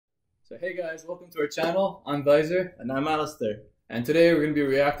So hey guys, welcome to our channel. I'm Visor. And I'm Alistair. And today we're going to be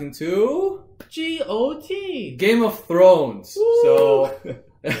reacting to... GOT! Game of Thrones. Woo! So...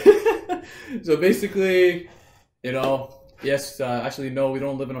 so basically, you know, yes, actually no, we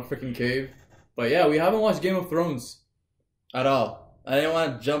don't live in a freaking cave. But yeah, we haven't watched Game of Thrones. At all. I didn't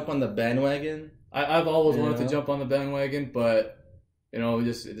want to jump on the bandwagon. I've always wanted to jump on the bandwagon, but, you know, it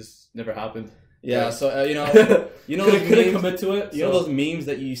just never happened. Yeah, so, you know couldn't commit to it. You know those memes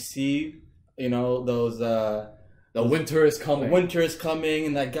that you see, you know, those, the winter is coming. Winter is coming,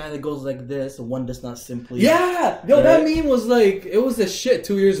 and that guy that goes like this, and one does not simply... Yeah! Yo, that meme was like, it was the shit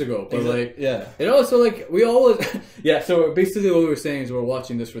 2 years ago. But like, yeah. You know, so like, we always... yeah, so basically what we were saying is we're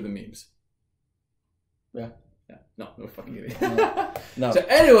watching this for the memes. Yeah. Yeah. No, we're fucking kidding. No. So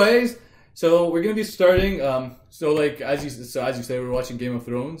anyways, so we're going to be starting, so like, as you say, we're watching Game of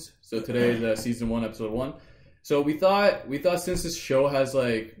Thrones. So today is season 1, episode 1. So we thought since this show has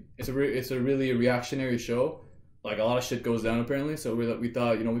like, it's a really reactionary show. Like a lot of shit goes down apparently. So we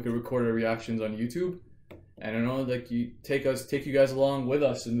thought, you know, we could record our reactions on YouTube. And you know, like take you guys along with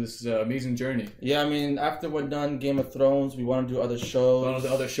us in this amazing journey. Yeah, I mean, after we're done Game of Thrones, we want to do other shows. One of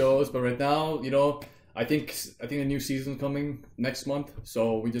the other shows, but right now, you know, I think a new season's coming next month.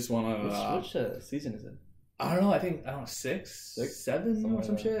 So we just want to. Which season is it? I don't know. I don't know, 6, 7 or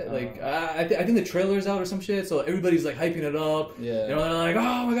some shit. Like I think the trailer's out or some shit. So everybody's like hyping it up. Yeah. You know, they're like,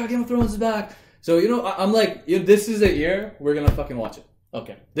 oh my god, Game of Thrones is back. So you know, I'm like, this is a year we're gonna fucking watch it.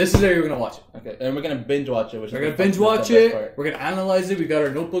 Okay. This is the year we're gonna watch it. Okay, and we're gonna binge watch it. We're gonna binge watch it. We're gonna analyze it. We got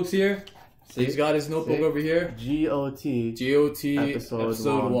our notebooks here. See? He's got his notebook over here. GOT.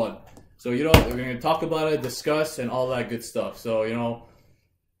 Episode 1. So you know, we're gonna talk about it, discuss, and all that good stuff. So you know.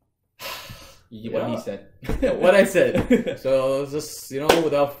 What he said. What I said. So let's just, you know,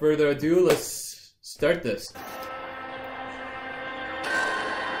 without further ado, let's start this.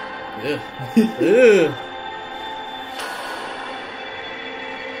 Yeah.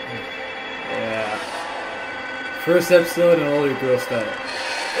 Yeah. First episode and all your girl style.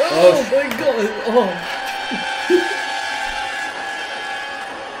 Oh my god! Oh.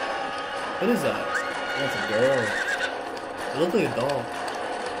 What is that? That's a girl. It looks like a doll.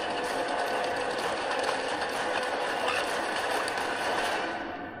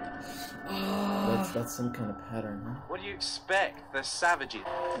 That's some kind of pattern, huh? What do you expect? They're savages.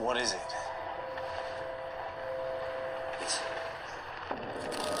 What is it?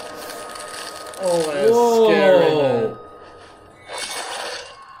 Oh, that's scary, man.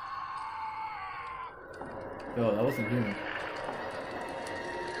 Yo, that wasn't human.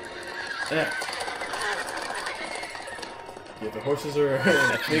 Yeah. Yeah, the horses are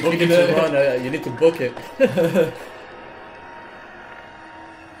booking it. Run, you need to book it.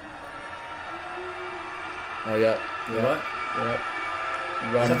 Oh yeah. Yeah. What?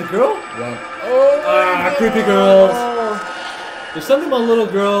 Yeah. Run. Is that the girl? Run. Oh, creepy girls. There's something about little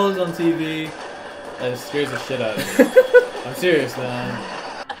girls on TV that scares the shit out of me. I'm serious, man.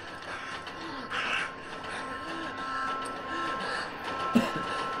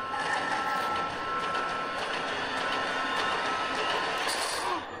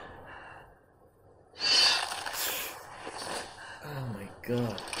 Oh my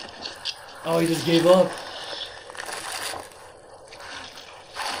god. Oh, he just gave up.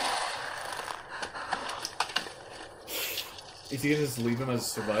 Is he gonna just leave him as a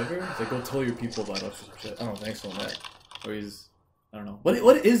survivor? He's like, go tell your people about us or some shit. I don't think so, man. Or he's... I don't know.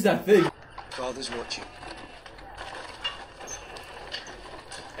 What is that thing? Father's watching.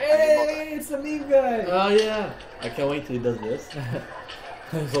 Hey, it's the meme guy! Oh yeah. I can't wait till he does this.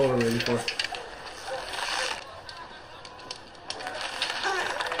 That's all we're waiting for.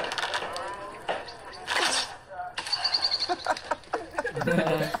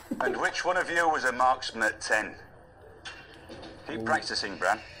 And which one of you was a marksman at 10? Keep practicing,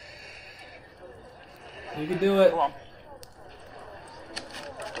 Bran. You can do it. Go on.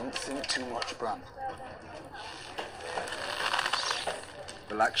 Don't think too much, Bran.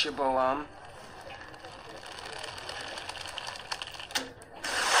 Relax your bow arm.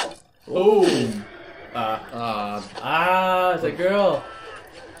 Oh! It's a girl.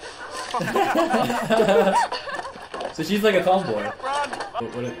 So she's like a tomboy.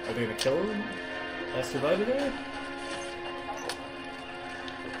 What are they gonna kill her? That survivor there?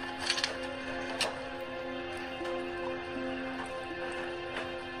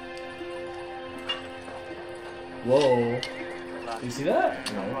 Whoa. You see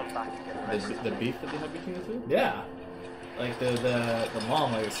that? No. The beef that they have between the two? Yeah. Like the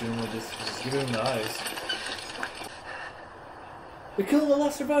mom, I assume, would just give him the eyes. They're killing the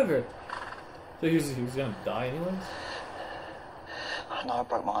last survivor. So he was gonna die anyways? I know I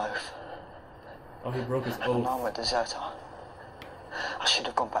broke my oath. Oh, he broke his I know oath. I'm a deserter. I should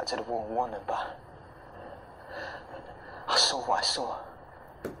have gone back to the war and won them, but I saw what I saw.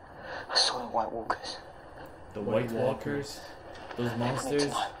 I saw the White Walkers. The White Walkers? Those They want me to monsters?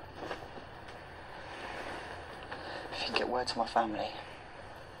 know. If you can get word to my family,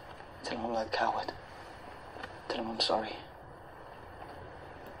 tell them I'm no coward. Tell them I'm sorry.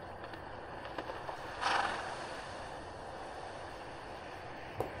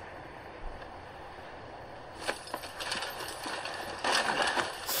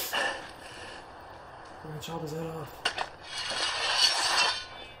 I'm gonna chop his head off.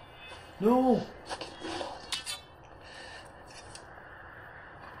 No!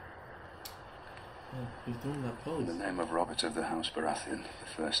 Oh, he's doing that pose. In the name of Robert of the House Baratheon, the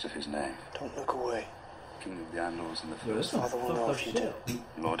first of his name, Don't look away. King of the Andals and the Yo, that's first, some Father will fucked know up if you shit.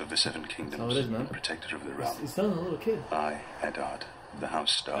 Lord of the Seven Kingdoms, That's how it is, man. Protector of the realm. He's telling a little kid. I, Eddard, the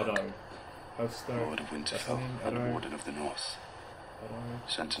House Stark, Eddard. House Stark. Lord of That's Winterfell his name, and Eddard. Warden of the North, Eddard.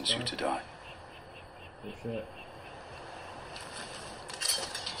 sentence Stark. you to die. Oh shit.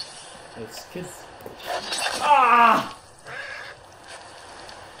 It's kids. Ah!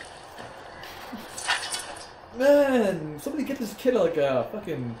 Man, somebody get this kid like a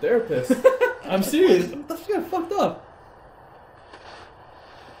fucking therapist. I'm serious. That's kind of fucked up.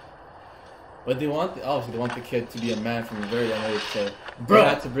 But they want, obviously, they want the kid to be a man from a very young age. So, Bro,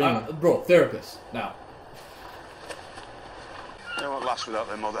 had to bring him. bro, therapist now. They won't last without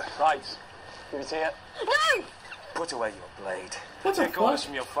their mother. Right. Give it here. No! Put away your blade. What the Take orders fuck?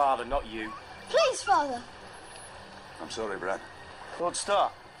 from your father, not you. Please, Father. I'm sorry, Bran. Lord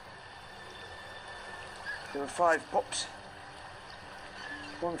Stark. There are 5 pups.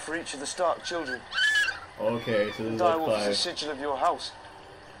 One for each of the Stark children. Okay, so this is Dire like Wolf is the 5. sigil of your house.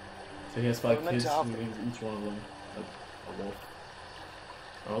 So he has We're 5 meant kids, to have and them. he gives each one of them a wolf.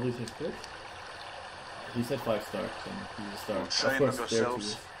 Are all these his kids? He said 5 Starks, and he's a Stark. Don't train Of them course, they're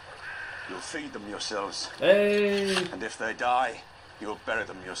yourselves. two. You'll feed them yourselves. Hey! And if they die, you'll bury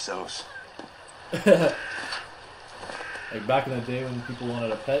them yourselves. Like back in the day when people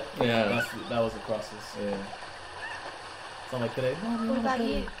wanted a pet, Yeah. that was the process. Yeah. It's not like today. No, What about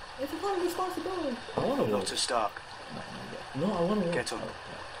you? It's a part of responsibility. I want a Not wolf. to Stark. No, I want a wolf. Get on.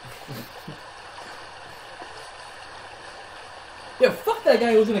 Yeah, fuck that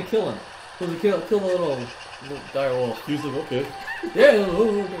guy who was gonna kill him. Who was gonna kill the little dire wolf. He was like, okay. Yeah,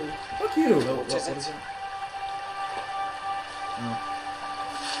 fuck you. What is it?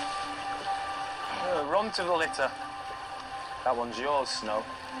 Run to the litter. That one's yours, Snow.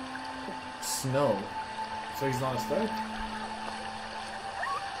 Snow. So he's not a Stark?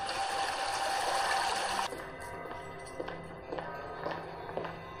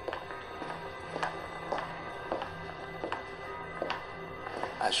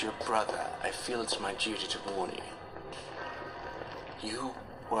 As your brother, I feel it's my duty to warn you. You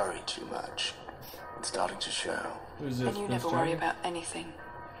worry too much. It's starting to show. Who's this? And you Prince never worry Charming? about anything.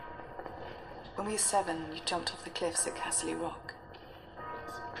 When we were 7, you jumped off the cliffs at Castle Rock.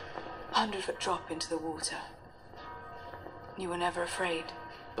 100-foot drop into the water. You were never afraid.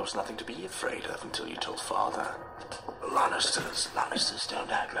 There was nothing to be afraid of until you told Father. Lannisters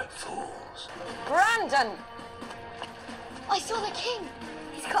don't act like fools. Brandon! I saw the king.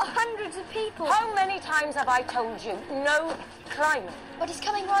 He's got hundreds of people. How many times have I told you, no climbing? But he's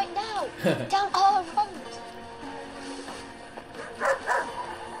coming right now. Down our road.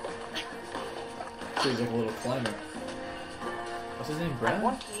 So he's like a little climber. What's his name, I Brad?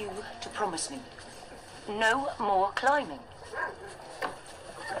 want you to promise me, no more climbing.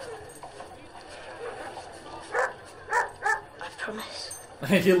 I promise.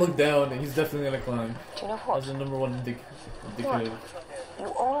 He looked down and he's definitely gonna climb. Do you know That's what? the number one indicative. You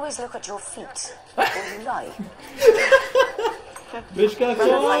always look at your feet when you lie. Bitch got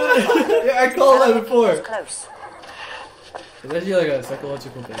caught! Yeah, I called that before. It's close. It's actually like a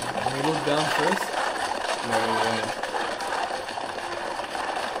psychological thing. When you look down first, yeah.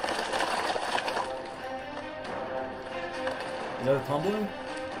 Is that a tomboy?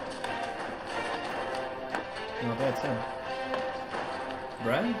 No, that's him.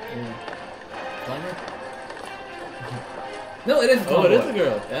 Brad? Or climber? No, it is a tomboy. Oh, it is a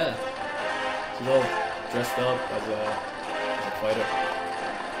girl. Yeah. She's all dressed up as a fighter.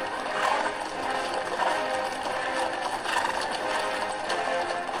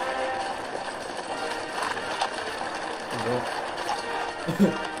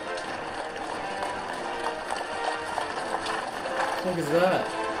 What is that?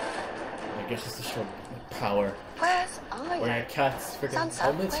 I guess it's to show power. Where's Arya? Wearing a cat's freaking Sansa,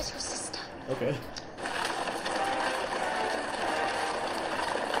 helmet. where's your sister? Okay.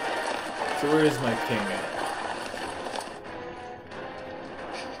 So where is my king at?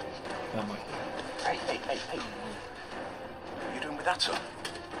 Not my king. Hey. What are you doing with that, son?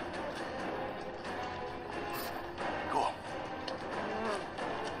 Go on.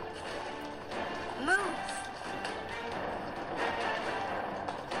 Move.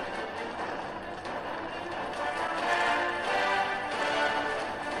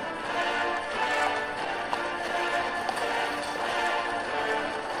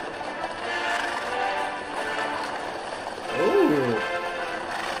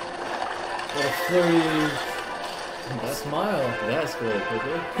 What a flirty smile. That escalated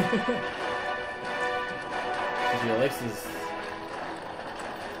quickly. She likes this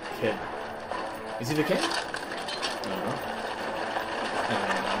kid. Is he the king? I don't know.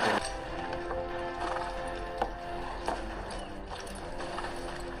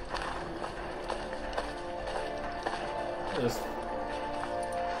 Just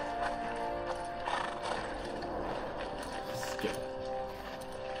skip.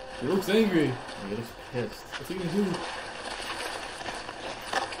 He looks angry. He looks pissed. What's he gonna do?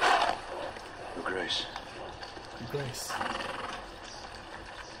 Your Grace. Your Grace.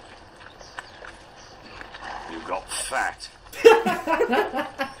 You got fat.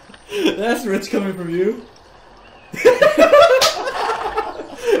 That's rich coming from you.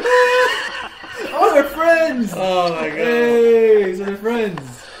 Oh, they're friends! Oh my god. Hey, so they're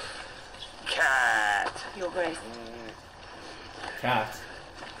friends. Cat. Your Grace. Cat.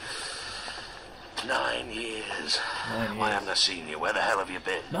 9 years. 9 years. I haven't seen you. Where the hell have you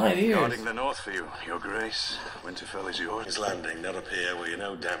been? 9 years. Guarding the north for you, Your Grace. Winterfell is yours. His landing, not up here where you're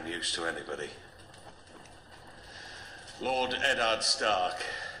no damn use to anybody. Lord Eddard Stark,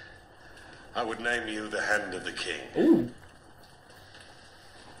 I would name you the Hand of the King. Ooh.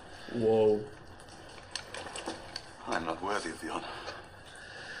 Whoa. I'm not worthy of the honor.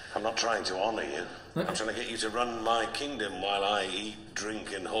 I'm not trying to honor you. I'm trying to get you to run my kingdom while I eat,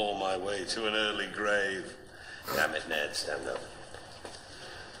 drink, and haul my way to an early grave. Damn it, Ned, stand up.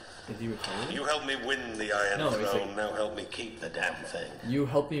 Did you retire? You helped me win the Iron Throne, like, now help me keep the damn thing. You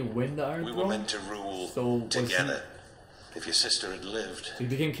helped me win the Iron We Throne? were meant to rule So together. If your sister had lived, So you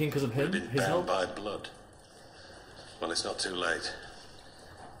became king because of him? been His bound help? by blood. Well, it's not too late.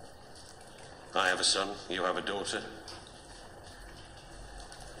 I have a son, you have a daughter.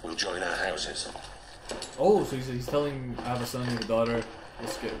 We'll join our houses. Oh, so he's telling I have a son, you have a daughter.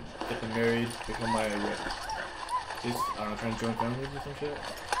 Let's get them married, become my. Just, I don't know, trying to join families or some shit.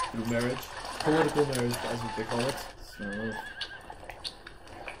 Through marriage. Political marriage, that's what they call it. So,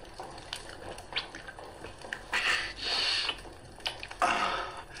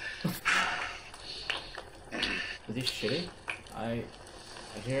 is he shitty? I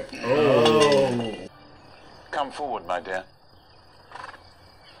hear. Oh! Come forward, my dear.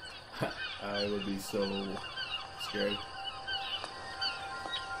 I would be so scared.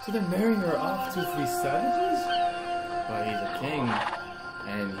 So they're marrying her off to these savages? But he's a king,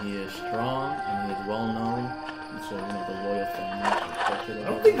 and he is strong, and he is well known. And so, you know, the royal family. I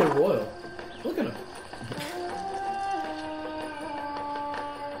don't think they're royal. Look at him.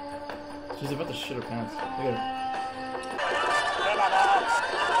 She's about to shit her pants. Look at her.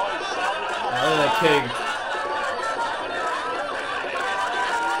 Oh, look at that king.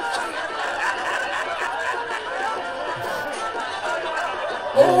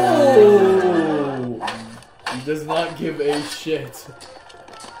 Oh! He does not give a shit.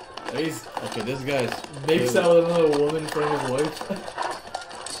 He's, okay, this guy makes out with another woman in front of his wife.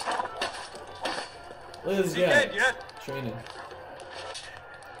 Look at this guy. Training.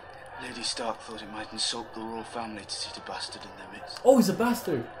 Lady Stark thought it might insult the royal family to see the bastard in their midst. Oh, he's a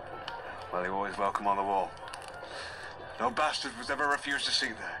bastard. Well, you're always welcome on the wall. No bastard was ever refused to see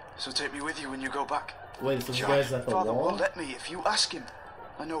there. So take me with you when you go back. Wait, so this John, guy's at the Father wall? will let me if you ask him.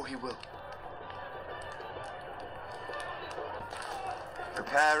 I know he will.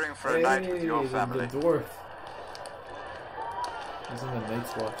 Preparing for a night with your family. The dwarf. He's in the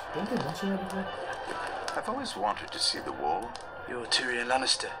Night's Watch. Didn't they mention that before? I've always wanted to see the wall. You're Tyrion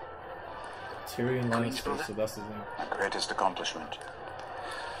Lannister. Tyrion Queen's Lannister, brother? so that's his name. My greatest accomplishment.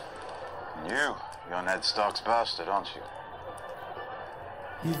 And you're Ned Stark's bastard, aren't you?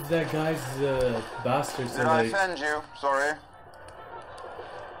 He's that guy's bastard, so Did I like... offend you? Sorry.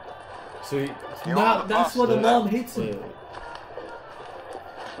 So he... You Now, are the that's why the bastard. mom hates him.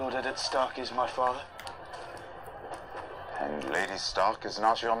 Lord Eddard Stark is my father. And Lady Stark is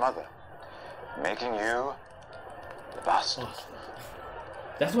not your mother, making you the bastard.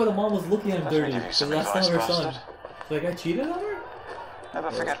 That's why the mom was looking at him Let me dirty, give you because some that's not advice, her bastard. son. So that guy cheated on her?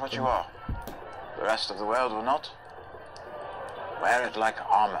 Never forget what you are. The rest of the world will not. Wear it like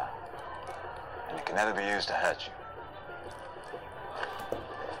armor. and it can never be used to hurt you.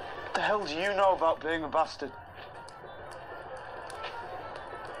 What the hell do you know about being a bastard?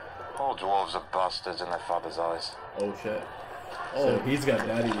 All dwarves are bastards in their father's eyes. Oh shit. Oh, he's got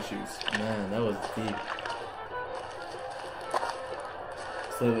daddy issues. Man, that was deep.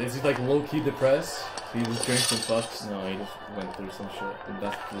 So is he like low-key depressed? He just drinks and fucks? No, he just went through some shit. And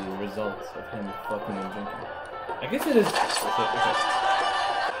that's the result of him fucking and drinking. I guess it is. Okay.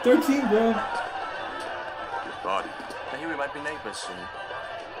 13, bro. Good body. I hear we might be neighbors soon.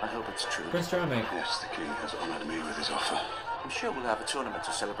 I hope it's true. Prince Charming. Yes, the king has honored me with his offer. I'm sure we'll have a tournament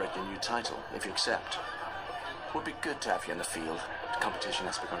to celebrate your new title, if you accept. Would be good to have you in the field. The competition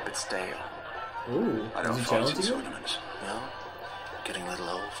has become a bit stale. Ooh, I don't is he fight in challenging you? tournaments. No? Getting a little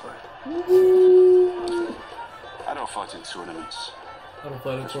old for it. I don't fight in tournaments. I don't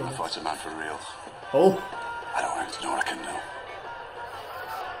fight in I want to tournaments. fight a man for real. Oh. I don't want to know what I can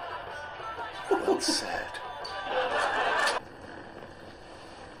do. Well said.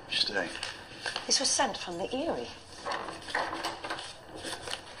 Stay. This was sent from the Eyrie.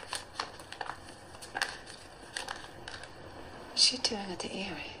 What's she doing at the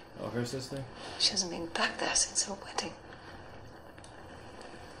Eyrie? Oh, her sister? She hasn't been back there since her wedding.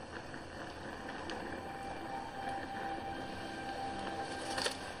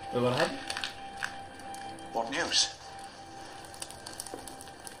 Wait, what happened? What news?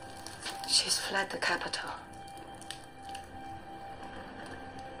 She's fled the capital.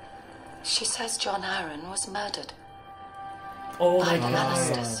 She says John Arryn was murdered Oh by my the god.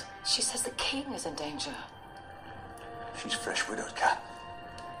 Lannisters. She says the king is in danger. She's fresh widowed, Cat.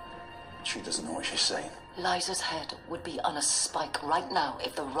 She doesn't know what she's saying. Liza's head would be on a spike right now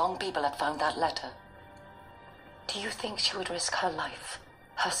if the wrong people had found that letter. Do you think she would risk her life,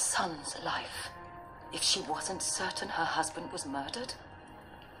 her son's life, if she wasn't certain her husband was murdered?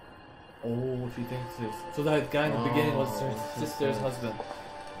 Oh, she thinks it's... So that guy in the beginning was her sister's husband.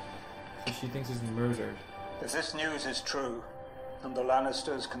 So she thinks he's murdered. If this news is true, and the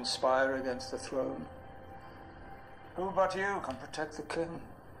Lannisters conspire against the throne, who but you can protect the king?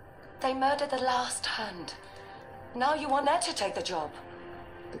 They murdered the last hand. Now you want Ned to take the job.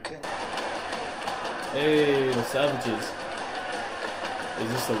 The king. Hey, the savages. Is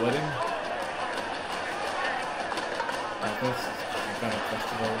this the wedding? I think it's some kind of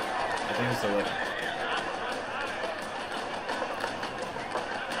festival. I think it's the wedding.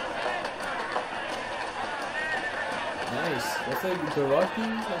 Nice. What's that? Dothraki,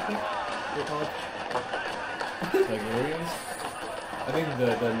 I think they're called. Targaryens? I think the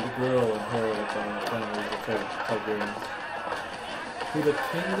girl and her are kind of the Targaryens. Who the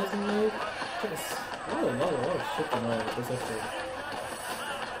king doesn't know? Yes. Oh, a lot of shit to know. This episode.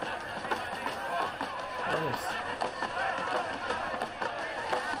 Nice.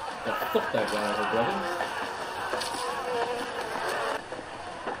 Oh, fuck that guy, her brother.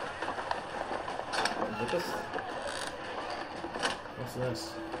 Look at this. What's this?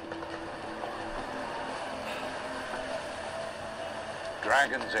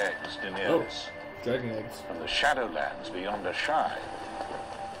 Dragon's eggs, Daenerys. Dragon eggs. From the Shadowlands beyond Ashai.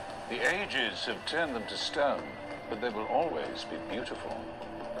 The ages have turned them to stone, but they will always be beautiful.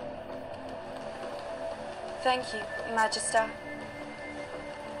 Thank you, Magister.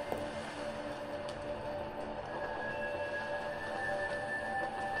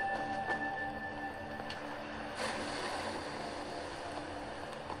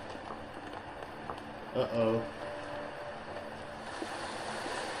 Uh-oh.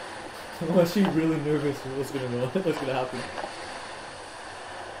 Was she really nervous? What's gonna go? What's gonna happen?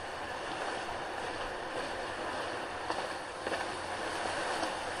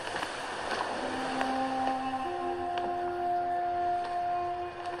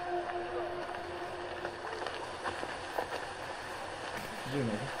 You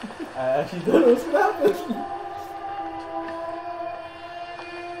know. I actually don't know what's gonna happen.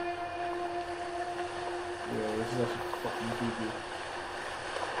 Yeah, this is actually fucking creepy.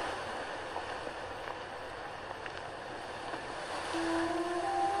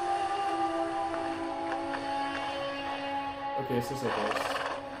 Okay, it's just a horse.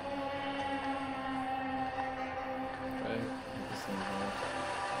 Right? This thing here.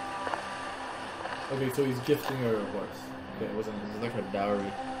 Okay, so he's gifting her a horse. Okay, it was like her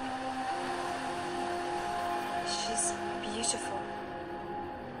dowry. She's beautiful.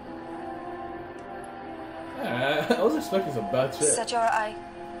 Yeah, I was expecting some bad shit. Sajora,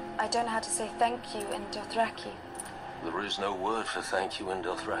 I don't know how to say thank you in Dothraki. There is no word for thank you in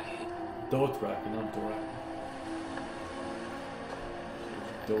Dothraki. Dothraki, not Dothraki.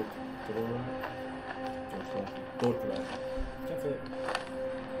 Dothraki. That's it.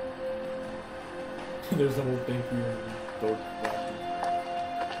 There's the whole thank you and don't.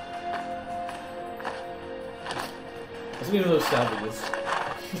 That's even those savages.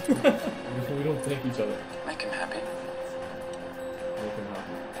 We don't thank each other. Make him happy. Make him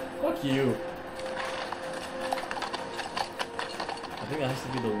happy. Fuck you. I think that has to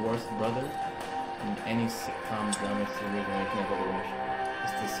be the worst brother in any sitcom drama series or anything I've ever watched.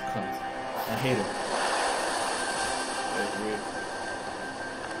 It's this cunt. I hate him. It's weird.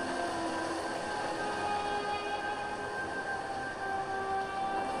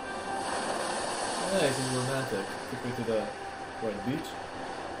 Yeah, he's romantic. Took me to the beach.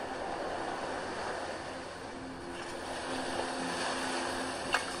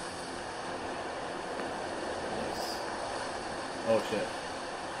 Nice. Oh shit.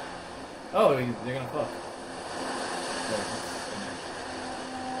 Oh, they're gonna fuck.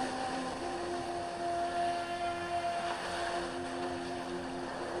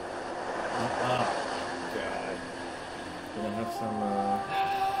 Oh god. Gonna have some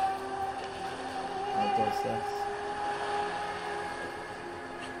outdoor sex.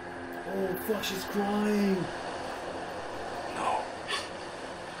 Oh fuck, she's crying. No.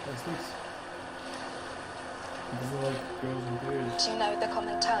 That's nice. He doesn't like girls and beards. Do you know the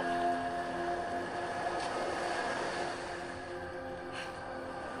common tongue?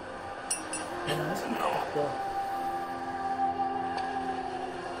 And that's fucked up.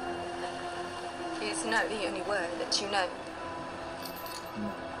 Is no the only word that you know?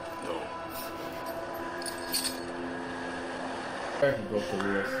 No. I can go for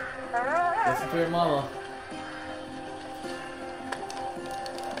Lewis. Listen to your mama.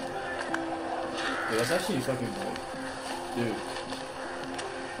 Dude, that's actually fucking like, dude.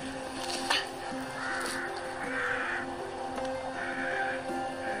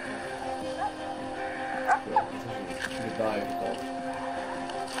 You could die if you fall.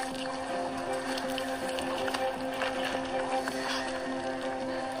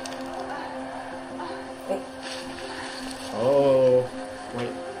 Oh, wait,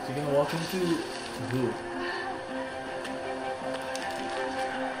 is he gonna walk into who?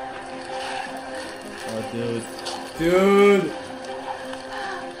 Oh, dude. Dude!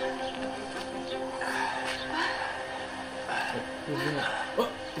 Oh,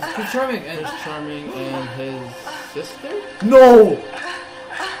 it's Prince Charming and Prince Charming and his sister? No!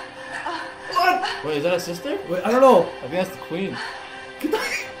 What? Wait, is that a sister? Wait, I don't know. I think that's the queen.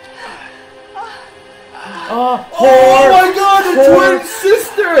 Oh my god, the twin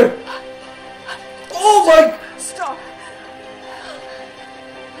sister! Oh my... Stop!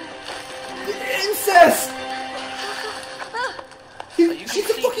 Incest! She's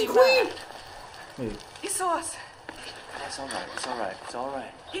the fucking queen! Wait. He saw us. It's alright, it's alright, it's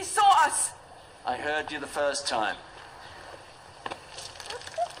alright. He saw us. I heard you the first time.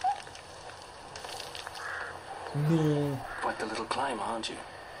 No. Quite the little climber, aren't you?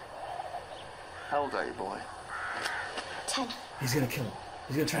 How old are you, boy? 10. He's gonna kill him.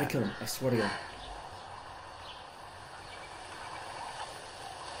 He's gonna try to kill him. I swear to God.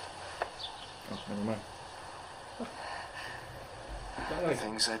 Oh, never mind.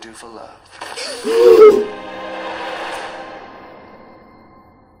 Things I do for love.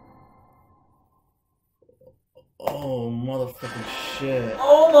 Oh, motherfucking shit.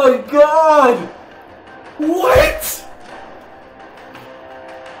 Oh my god! What?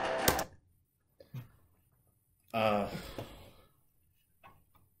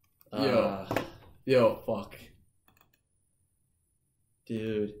 Yo, fuck.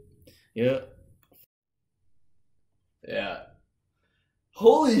 Dude. Yeah. Yeah.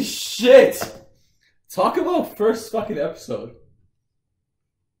 Holy shit! Talk about first fucking episode.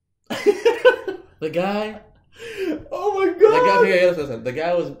 The guy. Oh my god! The guy. Okay, listen. The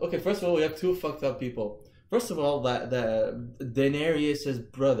guy was okay. First of all, we have two fucked up people. First of all, the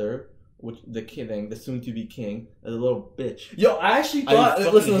Daenerys' brother, which the king, the soon-to-be king, is a little bitch. Yo, I actually thought.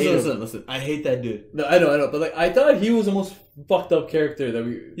 Listen. I hate that dude. No, I know, but like, I thought he was the most fucked up character that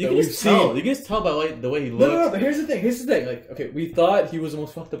we've seen. You can just tell by the way he looks. No, but here's the thing. Like, okay, we thought he was the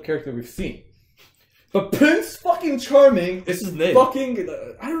most fucked up character we've seen. But Prince fucking Charming is his name. Fucking,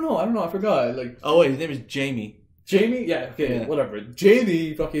 I don't know, I forgot. Like, oh wait, his name is Jamie. Jamie? Yeah, okay, yeah. Whatever.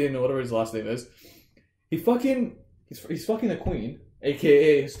 Jamie fucking, whatever his last name is. He's fucking a queen,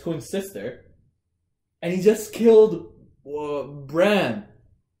 aka his twin sister. And he just killed Bran,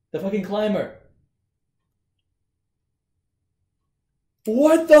 the fucking climber.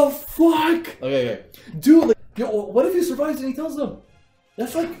 What the fuck? Okay. Dude, like, yo, what if he survives and he tells them?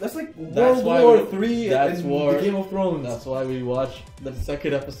 That's like World War III and the Game of Thrones. That's why we watch the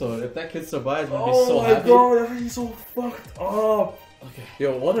second episode. If that kid survives, I'm gonna be so happy. Oh my god, he's so fucked up. Okay.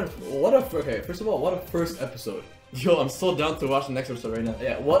 Yo, okay, first of all, what a first episode. Yo, I'm so down to watch the next episode right now.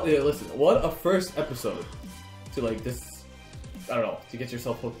 Yeah, listen, what a first episode to like this, I don't know, to get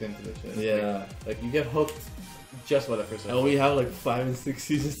yourself hooked into this shit. Yeah. Like you get hooked just by the first episode. And we have like 5 and 6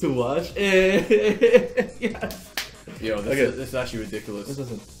 seasons to watch. Yeah. Yo, this is actually ridiculous. This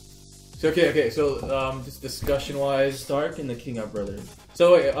isn't. So okay, so just discussion wise, Stark and the King are brothers.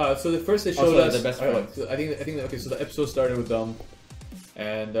 So wait, so the first they showed us the best friends. so I think okay, so the episode started with them,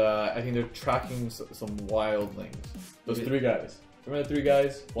 and I think they're tracking some wildlings. Those 3 guys. Remember the 3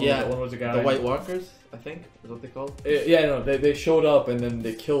 guys? One was a guy. The White Walkers, I think, is what they called. Yeah, no, they showed up and then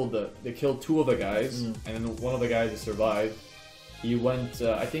they killed 2 of the guys, and then one of the guys that survived. He went.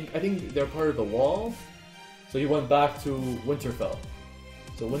 I think they're part of the Wall, so he went back to Winterfell.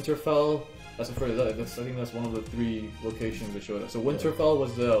 So Winterfell, that's the first. I think that's one of the 3 locations they showed us. So Winterfell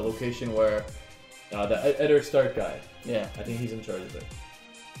was the location where the Eddard Stark guy. Yeah, I think he's in charge of it.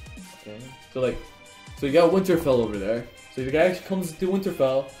 Okay. So you got Winterfell over there. So the guy comes to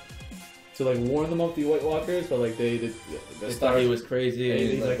Winterfell to like warn them of the White Walkers, but like they thought he was crazy. And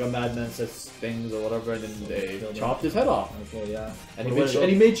he's like a madman, says things or whatever, and then they chopped his head off. Okay, yeah. And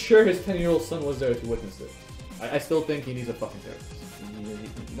he made sure his 10-year-old son was there to witness it. I still think he needs a fucking therapist.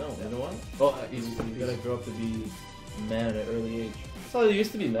 No, you know what? Well, he's gotta grow up to be a man at an early age. That's how it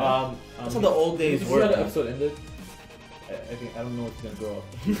used to be, man. That's how the old days were. How the episode ended? I don't know if he's gonna grow up.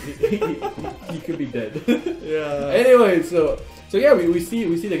 He could be dead. Yeah. Anyway, so yeah, we see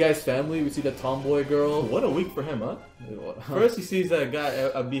the guy's family. We see the tomboy girl. What a week for him, huh? First he sees that guy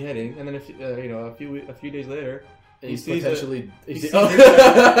a beheading, and then a few days later. He sees potentially. He saw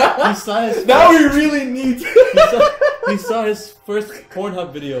his. Now we really need. He saw his first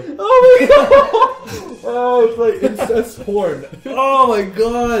Pornhub video. Oh my god! Oh, it's like incest porn. Oh my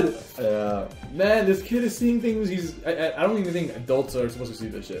god! Yeah, man, this kid is seeing things. I don't even think adults are supposed to see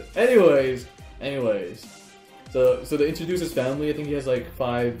this shit. Anyways, so they introduce his family. I think he has like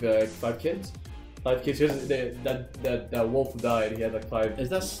 5 kids. 5 kids. That wolf died. He had like 5. Is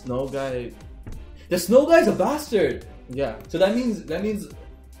that Snow guy? The Snow guy's a bastard. Yeah. So that means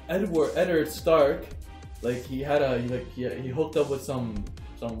Eddard Stark, like he hooked up with some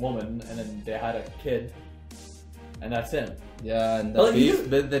woman and then they had a kid, and that's him. Yeah, and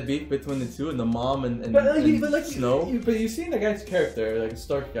the beef between the 2 and the mom and Snow. But you're seeing the guy's character, like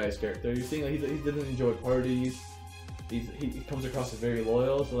Stark guy's character. You're seeing like he doesn't enjoy parties. He comes across as very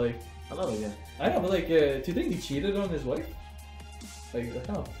loyal. So like I don't know. Yeah. I know, but like, do you think he cheated on his wife? Like that's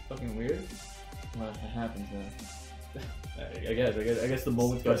kind of fucking weird. Well, it happens, man. I guess the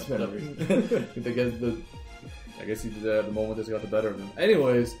moment got the better. I guess the moment just got the better of him.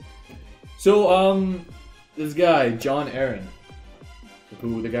 Anyways, so this guy John Aaron,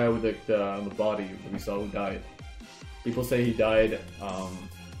 the guy with the body that we saw who died. People say he died by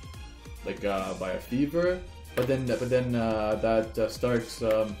a fever, but then that Stark's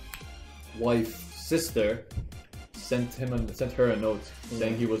wife's sister sent her a note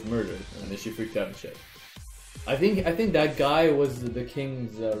saying he was murdered, and then she freaked out and shit. I think that guy was the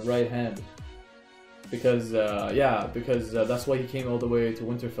king's right hand, because that's why he came all the way to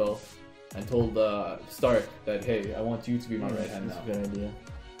Winterfell and told Stark that, hey, I want you to be my right hand now. That's a good idea.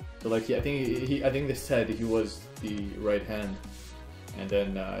 So like I think they said he was the right hand, and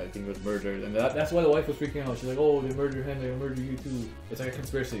then I think he was murdered, and that's why the wife was freaking out. She's like, oh, they murdered him, they murdered you too. It's like a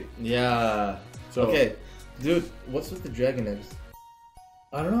conspiracy. Yeah. So okay, dude, what's with the dragon eggs?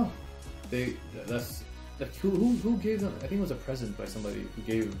 I don't know. That's like who gave them? I think it was a present by somebody who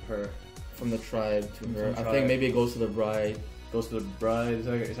gave her from the tribe to her. I think maybe it goes to the bride. Goes to the bride.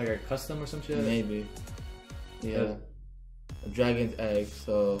 It's like a custom or some shit. Maybe. Yeah. A dragon's egg.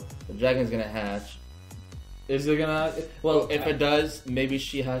 So the dragon's gonna hatch. Is it gonna? Well, if it does, maybe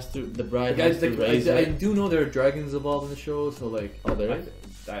she has to. The bride has to raise I it. do know there are dragons involved in the show, so like. Oh, there is.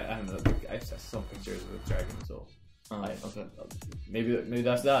 I don't know. I saw some pictures of dragons, so. Okay. Maybe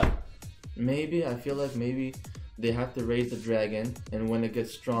that's that. Maybe I feel like maybe they have to raise the dragon, and when it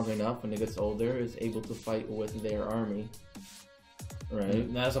gets strong enough, when it gets older, it's able to fight with their army. Right.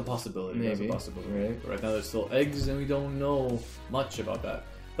 That's a possibility. Maybe. That's a possibility. Right. But right now there's still eggs, and we don't know much about that.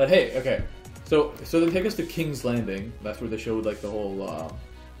 But hey, okay. So they take us to King's Landing. That's where they showed like the whole.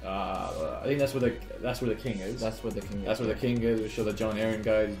 I think that's where the king is. That's where the king is. That's where the king is. We show that John Aaron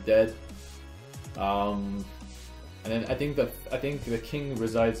guy is dead. And then I think the king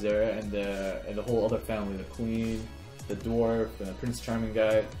resides there, and the whole other family, the queen, the dwarf, and the Prince Charming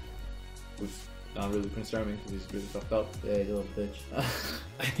guy, who's not really Prince Charming because he's really fucked up. Yeah, he's a little bitch.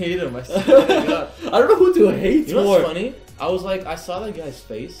 I hate him. I don't know who to hate. You know what's funny? I was like, I saw that guy's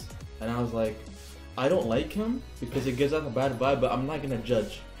face, and I was like, I don't like him because it gives out a bad vibe, but I'm not gonna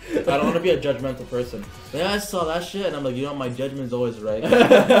judge. I don't want to be a judgmental person. Then I saw that shit and I'm like, you know, my judgment is always right.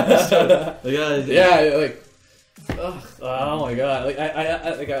 So, like, ugh, oh my god,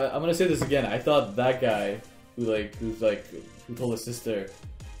 like I'm gonna say this again. I thought that guy who told his sister,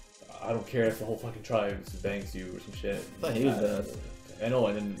 I don't care if the whole fucking tribe bangs you or some shit. I thought he was bad. I know,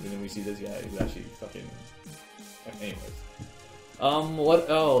 and then we see this guy who actually fucking. Anyways, what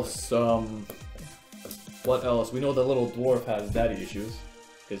else? What else? We know the little dwarf has daddy issues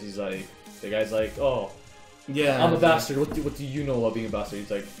because he's like, the guy's like, oh, yeah, I'm a bastard. What do you know about being a bastard? He's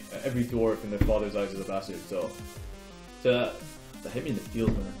like, every dwarf in their father's eyes is a bastard. So that hit me in the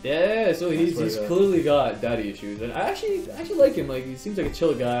feels, man. Yeah, so he's clearly got daddy issues, and I actually like him. Like, he seems like a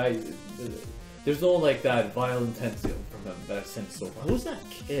chill guy. There's no like that vile intensity from him that I sense so far. Who's that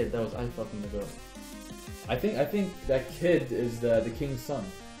kid that was eye fucking the girl? I think that kid is the king's son.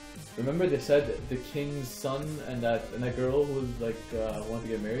 Remember they said the king's son and that girl who was like wanted to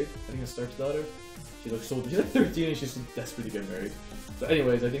get married. I think it's Stark's daughter. She's like 13 and she's desperate to get married. So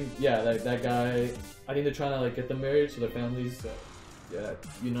anyways, I think that guy. I think they're trying to like get them married so their families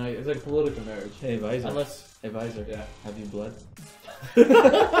unite. It's like a political marriage. Hey Visor. Hey Visor. Yeah. Have you blood?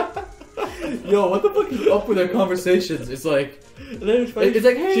 Yo, what the fuck is up with their conversations? It's like, it's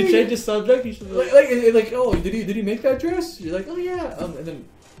like, hey, she changed the subject. You should like, oh, did he make that dress? You're like, oh yeah, and then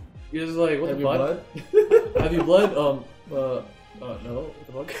you're just like, what have the blood? Have you blood? No, what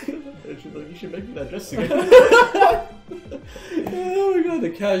the fuck? She's like, you should make me that dress again. Oh my god, the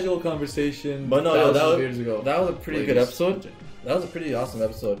casual conversation. But no, that was a pretty good episode. That was a pretty awesome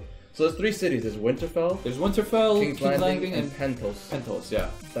episode. So there's 3 cities. There's Winterfell. There's Winterfell, King's Landing, and Pentos. Pentos, yeah.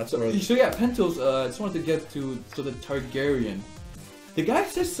 That's so yeah, Pentos. I just wanted to get to the Targaryen. The guy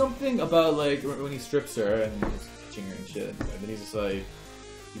says something about like when he strips her and he's touching her and shit, and then he's just like,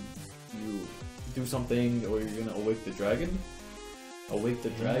 you do something or you're gonna awake the dragon. Awake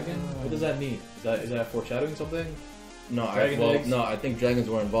the dragon? What does that mean? Is that foreshadowing something? No, I think dragons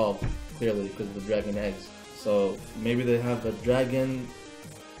were involved clearly because of the dragon eggs. So maybe they have a dragon.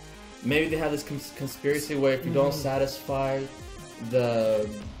 Maybe they have this conspiracy where if you don't satisfy the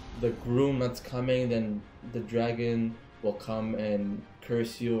groom that's coming, then the dragon will come and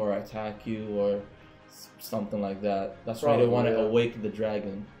curse you or attack you or something like that. That's why they want to awake the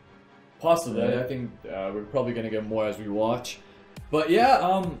dragon. Possibly. Right? I think we're probably gonna get more as we watch. But yeah,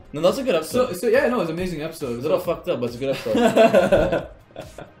 no, that's a good episode. So yeah, no, it was an amazing episode. It was a little fucked up, but it's a good episode.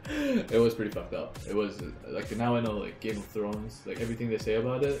 It was pretty fucked up. It was like, now I know like Game of Thrones, like everything they say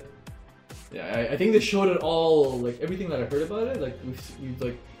about it. Yeah, I think they showed it all, like everything that I heard about it. Like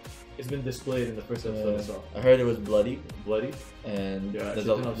like it's been displayed in the first episode I saw. I heard it was bloody, and there's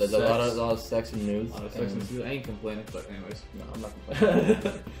a lot of sex and news. I ain't complaining, but anyways, no, I'm not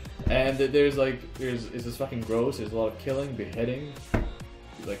complaining. And there's this fucking gross. There's a lot of killing, beheading.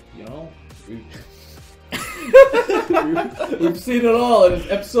 Like, you know, we've seen it all in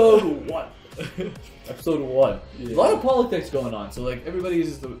episode 1. Episode 1. Yeah. A lot of politics going on. So like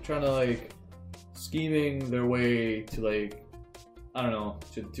everybody's trying to like scheming their way to like, I don't know,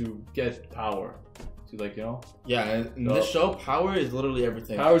 to get power. To like, you know. Yeah, in this show, power is literally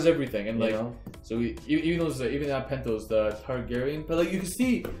everything. Power is everything, and like, know? So even that Pentos, the Targaryen, but like you can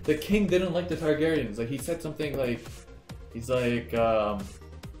see the king didn't like the Targaryens. Like he said something like, he's like, oh,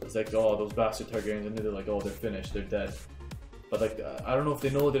 those bastard Targaryens, and they're like, oh, they're finished, they're dead. But like, I don't know if they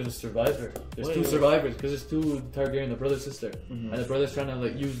know there's a survivor. There's 2 survivors because there's 2 Targaryen, the brother sister, and the brother's trying to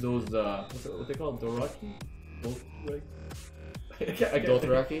like use those what they call Dothraki. Dothraki?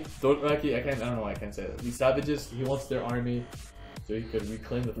 Dothraki. I don't know why I can't say that. These savages. He wants their army, so he could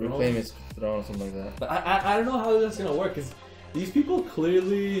reclaim the throne. Reclaim his throne or something like that. But I don't know how that's gonna work because these people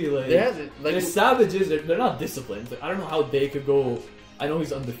clearly they're savages. They're not disciplined. Like, I don't know how they could go. I know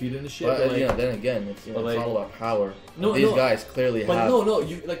he's undefeated and shit. But like, then again, it's all about power. These guys clearly have.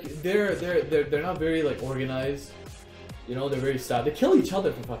 You like they're not very like organized. You know, they're very sad. They kill each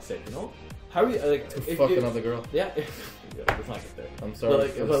other for fuck's sake. You know, how are you like to fuck another girl? Yeah. Let's not get there. I'm sorry,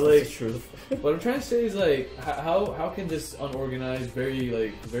 but like, the truth. What I'm trying to say is like, how can this unorganized, very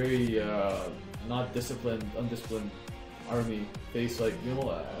not undisciplined army face like, you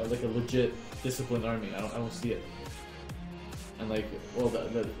know, like a legit disciplined army? I don't see it. And like, well,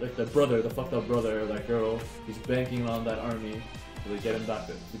 the brother, the fucked up brother of that girl, he's banking on that army to get him back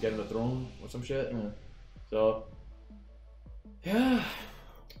to get him the throne or some shit. Yeah. So, yeah.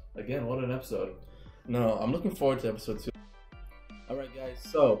 Again, what an episode. No, I'm looking forward to episode 2. Alright guys,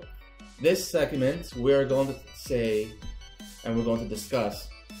 so this segment we're going to say and we're going to discuss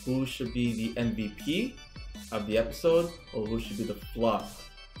who should be the MVP of the episode or who should be the flop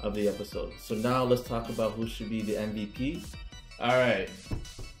of the episode. So now let's talk about who should be the MVP. All right.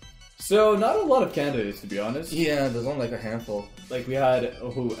 So not a lot of candidates, to be honest. Yeah, there's only like a handful. Like we had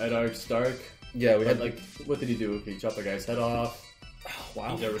Eddard Stark. Yeah, we had like what did he do? Okay, he chopped the guy's head off.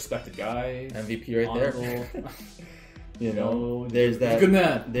 Wow, he's a respected guy. MVP right there. You know, there's that good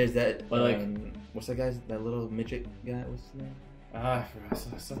man. There's that. But like, what's that guy's? That little midget guy. What's his name?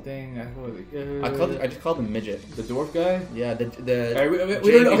 Something. I just called him midget. The dwarf guy. Yeah,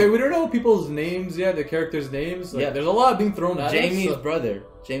 we don't know people's names. Yeah, the characters' names. Like, there's a lot being thrown at Jamie's us. brother.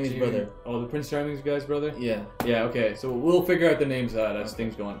 Jamie's brother. Oh, the Prince Charming's guy's brother. Yeah. Yeah. Okay, so we'll figure out the names as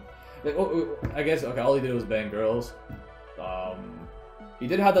things go on. Like, I guess all he did was bang girls. He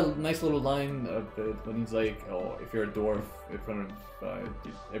did have the nice little line when he's like, "Oh, if you're a dwarf in front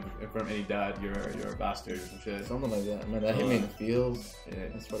of any dad, you're a bastard," or some shit. Something like that. Man, that hit me in the feels. Yeah,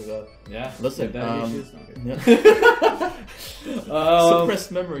 I swear to God. Yeah. Listen.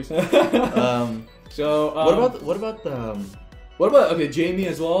 Suppressed memories. So what about Jamie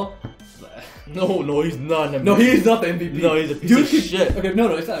as well? No, he's not. No, he's not the MVP. No, he's a piece of shit. Okay,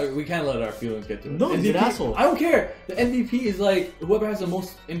 no, it's not. We can't let our feelings get to it. No, he's an asshole. I don't care. The MVP is like whoever has the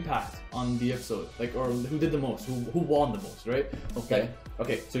most impact on the episode, like, or who did the most, who won the most, right? Okay.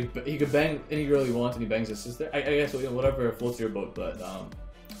 Okay. So he could bang any girl he wants, and he bangs his sister. I guess whatever floats your boat, but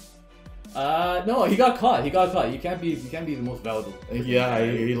no, he got caught. He can't be the most valuable. Yeah,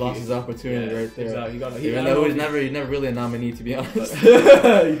 he lost his opportunity right there. Exactly. Even though he's never really a nominee, to be honest. He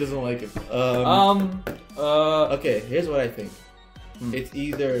doesn't like it. Okay, here's what I think. It's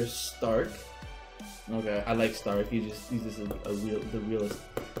either Stark. Okay. I like Stark. He's just the realist.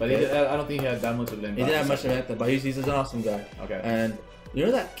 But I don't think he had that much of an impact. He didn't have much of an impact, but he's an awesome guy. Okay. And you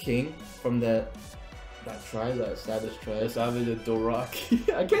know that king from that tribe, that savage tribe? The savage Dothraki.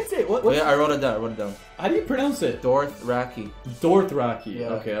 I can't say it. What? Yeah, I wrote it down. How do you pronounce it? Dothraki. Dothraki. Yeah.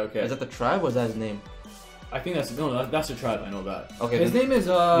 Okay. Is that the tribe or is that his name? I think that's the tribe. I know that. Okay. His name is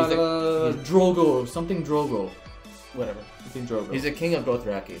Drogo. Something Drogo. Whatever. Something Drogo. He's the king of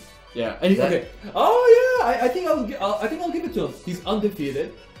Dothraki. Yeah. And okay. Oh yeah. I think I'll give it to him. He's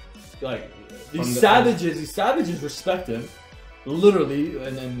undefeated. Like these savages respect him. Literally,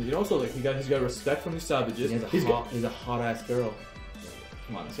 and then also like he's got respect from these savages. He's a hot ass girl.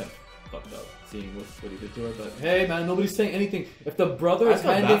 Come on, it's kind of fucked up seeing what he did to her. But hey, man, nobody's saying anything. If the brother is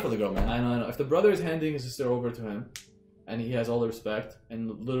handing for the girl, man. I know. If the brother is handing his sister over to him, and he has all the respect,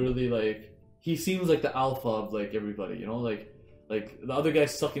 and literally like he seems like the alpha of like everybody, you know, like the other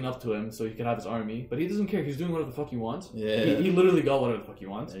guy's sucking up to him so he can have his army, but he doesn't care. He's doing whatever the fuck he wants. Yeah, he literally got whatever the fuck he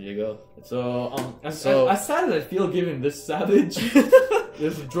wants. There you go. So as sad as I feel giving this savage,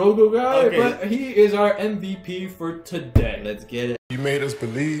 this Drogo guy, but he is our MVP for today. Let's get it. You made us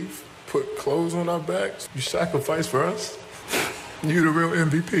believe, put clothes on our backs, you sacrificed for us. You the real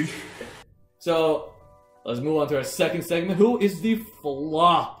MVP. So let's move on to our second segment. Who is the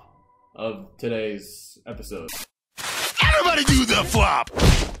flop of today's episode? Everybody do the flop!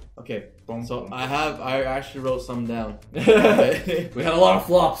 Okay, so I actually wrote some down. Okay. We had a lot of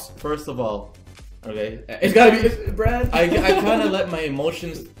flops. First of all, okay, it's gotta be Brad. I kind of let my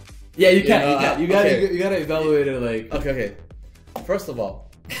emotions. Yeah, you can. You gotta evaluate it like. Okay. First of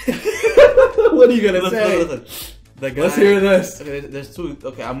all, what are you gonna say? Listen. The guy, let's hear this. Okay, there's two.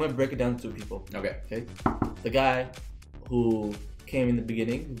 Okay, I'm gonna break it down to two people. Okay. The guy who came in the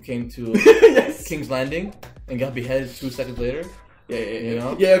beginning, who came to King's Landing and got beheaded 2 seconds later. You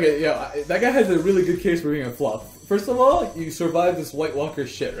know? Yeah. That guy has a really good case for being a flop. First of all, you survived this White Walker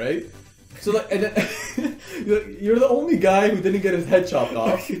shit, right? So like, and then, you're the only guy who didn't get his head chopped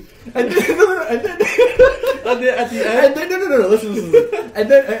off. and then at the end, listen. And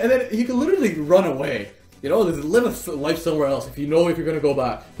then he could literally run away. You know, live a life somewhere else if you're gonna go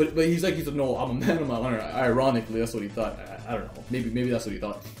back. But he's like, no, I'm a man of my honor. Ironically, that's what he thought. I don't know. Maybe that's what he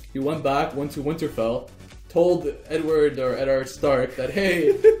thought. He went back, went to Winterfell, told Eddard Stark that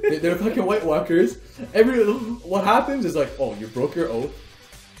hey, they're fucking White Walkers. What happens is like, oh, you broke your oath.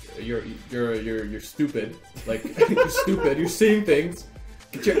 You're stupid. Like you're stupid. You're seeing things.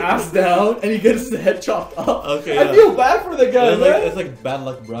 Get your ass down, and he gets his head chopped off. Okay, I feel bad for the guy, man. It's like Bad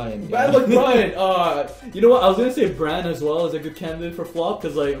Luck Brian. Bad Luck Brian. You know what? I was gonna say Bran as well is a good candidate for flop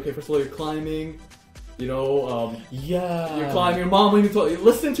because, like, okay, first of all, you're climbing. You know, you're climbing. Your mama,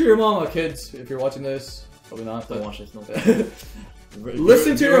 listen to your mama, kids. If you're watching this, probably not. Don't watch this. No.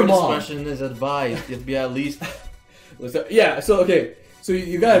 Listen to your mom. Discretion is advised. You have to be at least. Yeah. So okay. So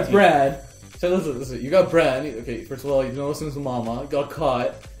you got Bran. So listen. You got Bran. Okay. First of all, you don't listen to mama. Got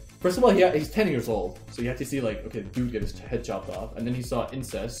caught. First of all, he's 10 years old, so you have to see like, okay, the dude get his head chopped off, and then he saw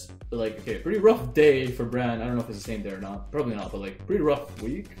incest. But like, okay, pretty rough day for Bran. I don't know if it's the same day or not. Probably not, but like, pretty rough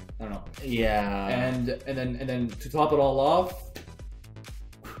week. I don't know. Yeah. And then to top it all off,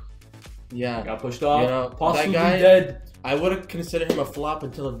 yeah, got pushed off. You know, possibly that guy, dead. I would have considered him a flop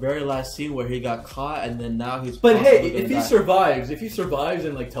until the very last scene where he got caught, and then now he's. But hey, if he survives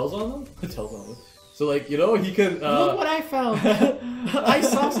and like tells on them, So like, you know, he could. Look what I found. I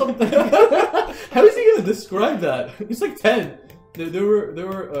saw something. How is he gonna describe that? He's like 10. They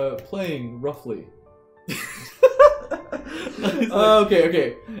were playing roughly.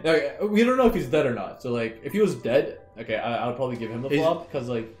 Okay. We don't know if he's dead or not. So like, if he was dead, okay, I would probably give him the flop because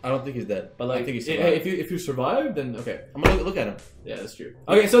like I don't think he's dead. But like, I think he's if you survived, then okay, I'm gonna look at him. Yeah, that's true.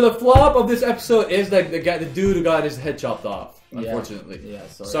 Okay, so the flop of this episode is like the dude who got his head chopped off. Unfortunately, yeah.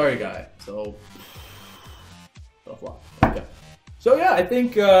 Sorry, guy. So flop. Okay. So yeah, I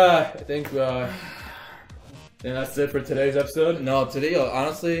think and that's it for today's episode. No, today,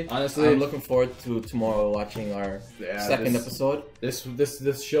 honestly, I'm looking forward to tomorrow watching our second episode.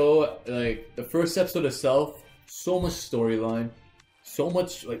 This show, like the first episode itself, so much storyline, so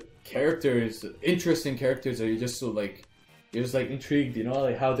much like characters, interesting characters that you're just intrigued, you know,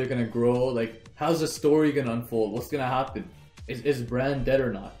 like how they're gonna grow, like how's the story gonna unfold, what's gonna happen, is Bran dead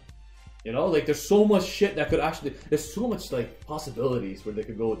or not? You know, like there's so much shit that could actually. There's so much like possibilities where they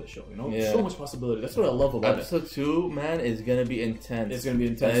could go with the show. You know, so much possibility. That's what I love about Episode 2, man, is gonna be intense. It's gonna be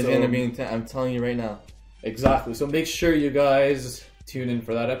intense. It's gonna be intense. I'm telling you right now. Exactly. So make sure you guys tune in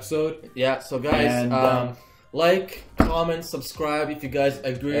for that episode. Yeah. So guys, like, comment, subscribe if you guys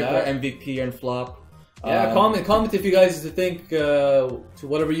agree with our MVP and flop. Yeah, comment if you guys think to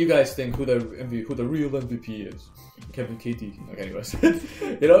whatever you guys think who the real MVP is. Kevin Katie. Okay, anyways,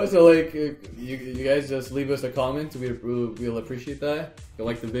 you know, so like you guys just leave us a comment. We'll appreciate that. If you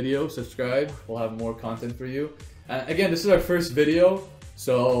like the video, subscribe. We'll have more content for you. Again, this is our first video,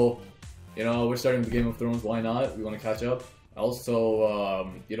 so you know we're starting with Game of Thrones. Why not? We want to catch up.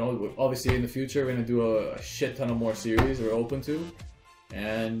 Also, you know, obviously in the future we're gonna do a shit ton of more series we're open to.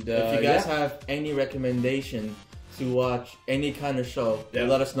 And if you guys have any recommendation to watch any kind of show,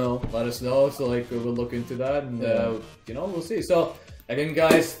 let us know. So like we'll look into that, and you know, we'll see. So again,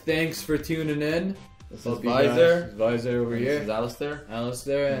 guys, thanks for tuning in. This is Visor. Visor over here. This is Alistair.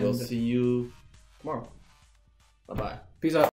 And we'll see you tomorrow. Bye bye. Peace out.